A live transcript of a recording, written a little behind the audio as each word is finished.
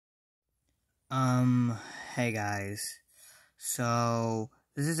Um, hey guys. So,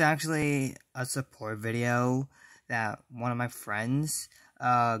 this is actually a support video that one of my friends,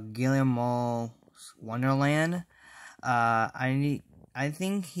 Guillermo Wonderland, I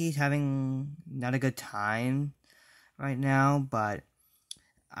think he's having not a good time right now, but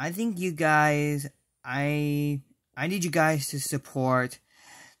I think you guys, I need you guys to support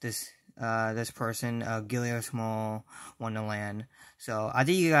this person, Guillermo Wonderland. So I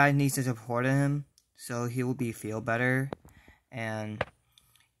think you guys need to support him so he will feel better. And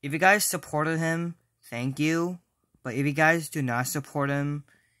if you guys supported him, thank you. But if you guys do not support him,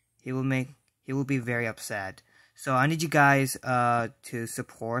 he will be very upset. So I need you guys to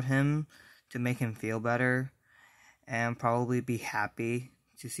support him to make him feel better, and probably be happy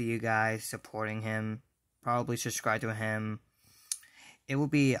to see you guys supporting him. Probably subscribe to him. It will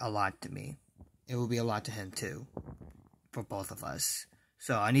be a lot to me. It will be a lot to him too, for both of us.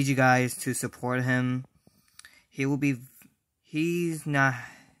 So I need you guys to support him. He's not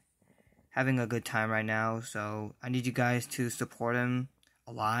having a good time right now, so I need you guys to support him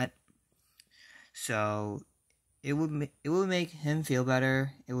a lot. So it would make him feel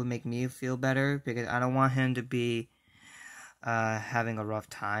better. It would make me feel better, because I don't want him to be having a rough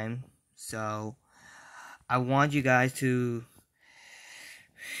time. So I want you guys to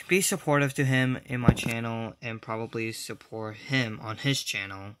be supportive to him in my channel, and probably support him on his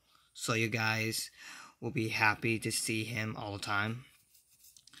channel, so you guys will be happy to see him all the time.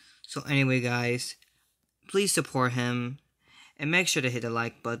 So anyway guys, please support him, and make sure to hit the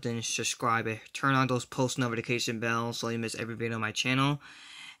like button, subscribe, and turn on those post notification bells so you miss every video on my channel.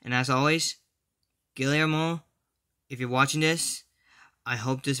 And as always, Guillermo, if you're watching this, I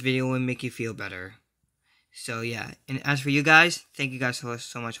hope this video will make you feel better. So yeah, and as for you guys, thank you guys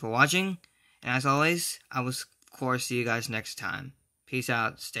so much for watching. And as always, I will of course see you guys next time. Peace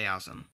out, stay awesome.